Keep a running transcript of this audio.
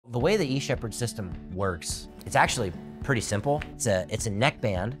the way the eShepherd system works, it's actually pretty simple. It's a neck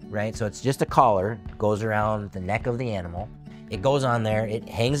band, right? So it's just a collar, goes around the neck of the animal. It goes on there, it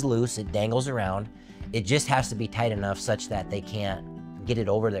hangs loose, it dangles around. It just has to be tight enough such that they can't get it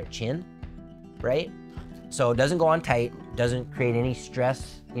over their chin, right? So it doesn't go on tight, doesn't create any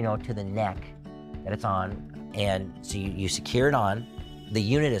stress, you know, to the neck that it's on. And so you secure it on. The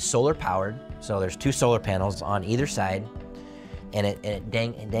unit is solar powered. So there's 2 solar panels on either side, and it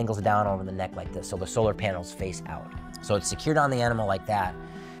dangles down over the neck like this. So the solar panels face out. So it's secured on the animal like that.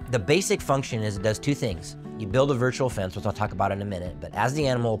 The basic function is it does 2 things. You build a virtual fence, which I'll talk about in a minute, but as the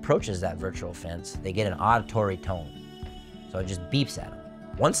animal approaches that virtual fence, they get an auditory tone. So it just beeps at them.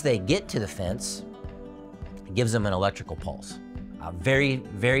 Once they get to the fence, it gives them an electrical pulse. Very,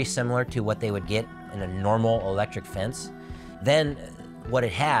 very similar to what they would get in a normal electric fence. Then what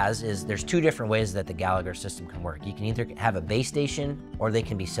it has is there's 2 different ways that the Gallagher system can work. You can either have a base station or they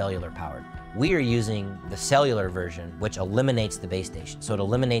can be cellular powered. We are using the cellular version, which eliminates the base station. So it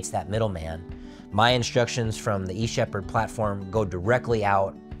eliminates that middleman. My instructions from the eShepherd platform go directly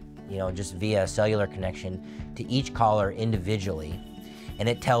out, you know, just via a cellular connection to each collar individually. And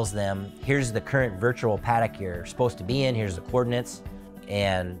it tells them, here's the current virtual paddock you're supposed to be in, here's the coordinates.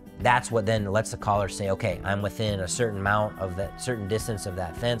 And that's what then lets the collar say, okay, I'm within a certain amount of that certain distance of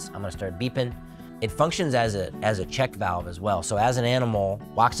that fence. I'm gonna start beeping. It functions as a check valve as well. So as an animal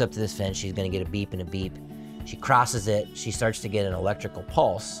walks up to this fence, she's gonna get a beep and a beep. She crosses it, she starts to get an electrical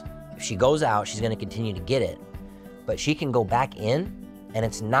pulse. If she goes out, she's gonna continue to get it, but she can go back in and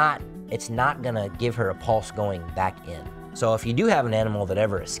it's not gonna give her a pulse going back in. So if you do have an animal that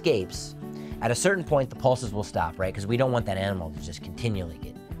ever escapes, at a certain point, the pulses will stop, right? Because we don't want that animal to just continually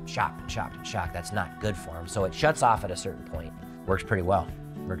get shocked and shocked and shocked. That's not good for them. So it shuts off at a certain point. Works pretty well,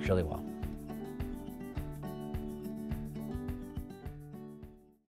 works really well.